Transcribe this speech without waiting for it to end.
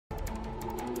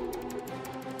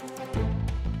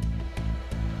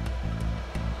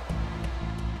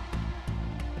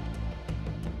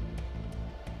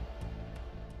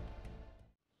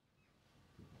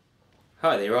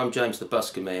Hi there, I'm James the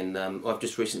Busker Man. I've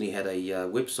just recently had a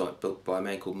website built by a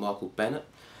man called Michael Bannett,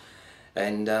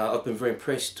 and I've been very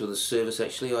impressed with the service.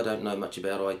 Actually, I don't know much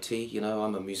about IT,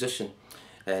 I'm a musician,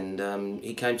 and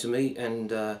he came to me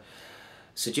and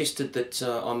suggested that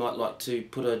I might like to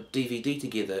put a DVD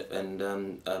together and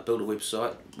build a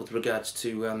website with regards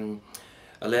to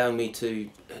allowing me to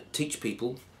teach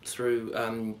people through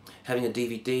having a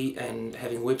DVD and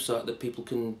having a website that people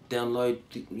can download,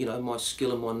 my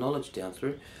skill and my knowledge down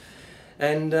through.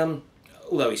 And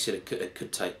although he said it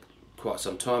could take quite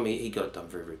some time, he got it done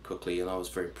very, very quickly, and I was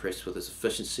very impressed with his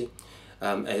efficiency,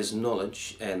 his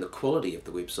knowledge and the quality of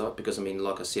the website, because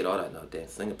like I said, I don't know a damn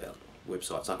thing about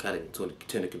websites. I can't even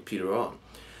turn a computer on.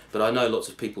 But I know lots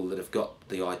of people that have got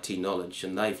the IT knowledge,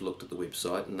 and they've looked at the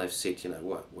website and they've said,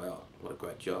 wow, what a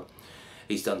great job.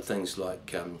 He's done things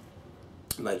like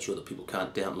made sure that people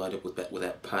can't download it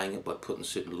without paying it by putting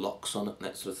certain locks on it and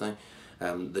that sort of thing.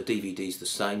 The DVD's the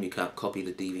same. You can't copy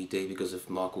the DVD because of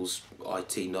Michael's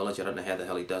IT knowledge. I don't know how the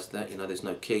hell he does that. There's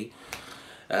no key.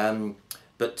 He's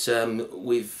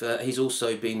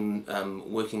also been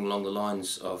working along the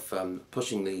lines of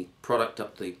pushing the product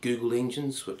up the Google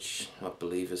engines, which I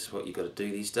believe is what you've got to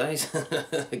do these days.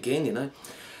 Again,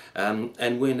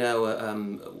 and we're now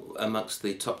amongst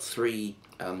the top 3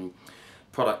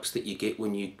 products that you get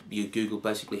when you Google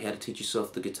basically how to teach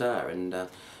yourself the guitar. And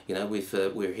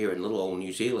we're here in little old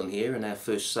New Zealand here, and our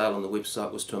first sale on the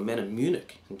website was to a man in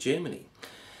Munich in Germany.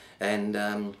 And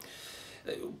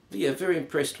yeah, very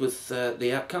impressed with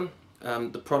the outcome.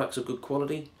 The product's of good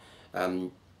quality,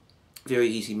 very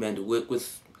easy man to work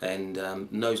with, and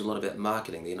knows a lot about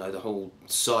marketing. The whole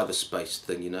cyberspace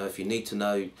thing. If you need to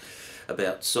know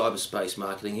about cyberspace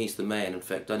marketing, he's the man. In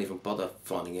fact, don't even bother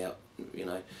finding out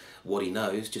what he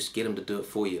knows. Just get him to do it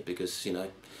for you, because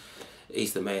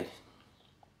he's the man.